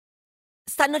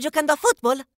stanno giocando a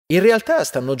football? In realtà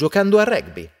stanno giocando a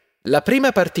rugby. La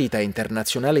prima partita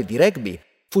internazionale di rugby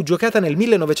fu giocata nel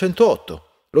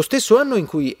 1908, lo stesso anno in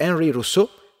cui Henri Rousseau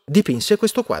dipinse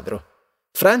questo quadro.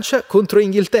 Francia contro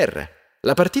Inghilterra.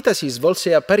 La partita si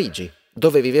svolse a Parigi,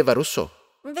 dove viveva Rousseau.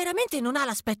 Veramente non ha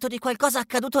l'aspetto di qualcosa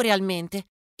accaduto realmente.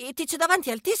 Il tizio davanti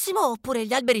è altissimo oppure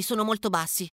gli alberi sono molto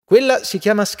bassi? Quella si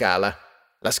chiama scala.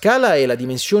 La scala è la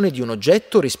dimensione di un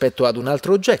oggetto rispetto ad un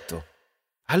altro oggetto.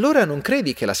 Allora non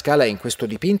credi che la scala in questo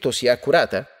dipinto sia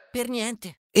accurata? Per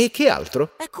niente. E che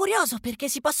altro? È curioso perché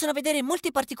si possono vedere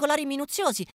molti particolari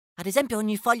minuziosi, ad esempio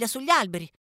ogni foglia sugli alberi,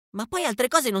 ma poi altre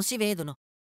cose non si vedono.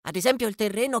 Ad esempio il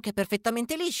terreno che è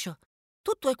perfettamente liscio.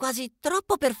 Tutto è quasi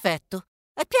troppo perfetto.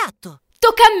 È piatto.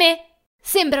 Tocca a me!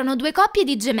 Sembrano due coppie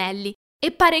di gemelli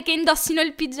e pare che indossino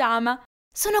il pigiama.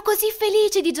 Sono così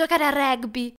felici di giocare a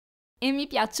rugby e mi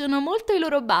piacciono molto i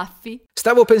loro baffi.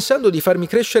 Stavo pensando di farmi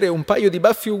crescere un paio di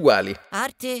baffi uguali.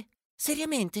 Arte,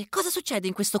 seriamente, cosa succede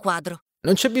in questo quadro?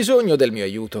 Non c'è bisogno del mio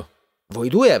aiuto. Voi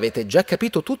due avete già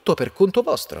capito tutto per conto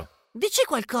vostro. Dici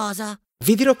qualcosa?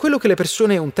 Vi dirò quello che le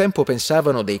persone un tempo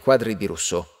pensavano dei quadri di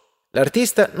Rousseau.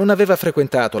 L'artista non aveva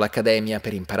frequentato l'accademia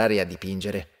per imparare a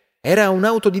dipingere. Era un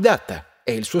autodidatta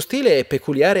e il suo stile è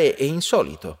peculiare e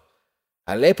insolito.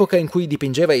 All'epoca in cui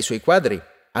dipingeva i suoi quadri,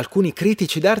 alcuni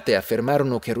critici d'arte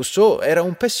affermarono che Rousseau era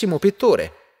un pessimo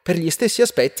pittore, per gli stessi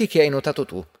aspetti che hai notato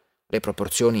tu, le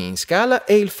proporzioni in scala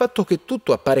e il fatto che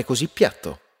tutto appare così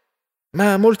piatto.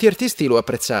 Ma molti artisti lo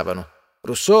apprezzavano.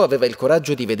 Rousseau aveva il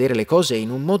coraggio di vedere le cose in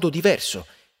un modo diverso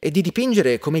e di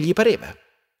dipingere come gli pareva.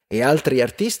 E altri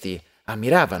artisti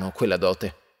ammiravano quella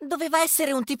dote. Doveva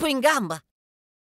essere un tipo in gamba.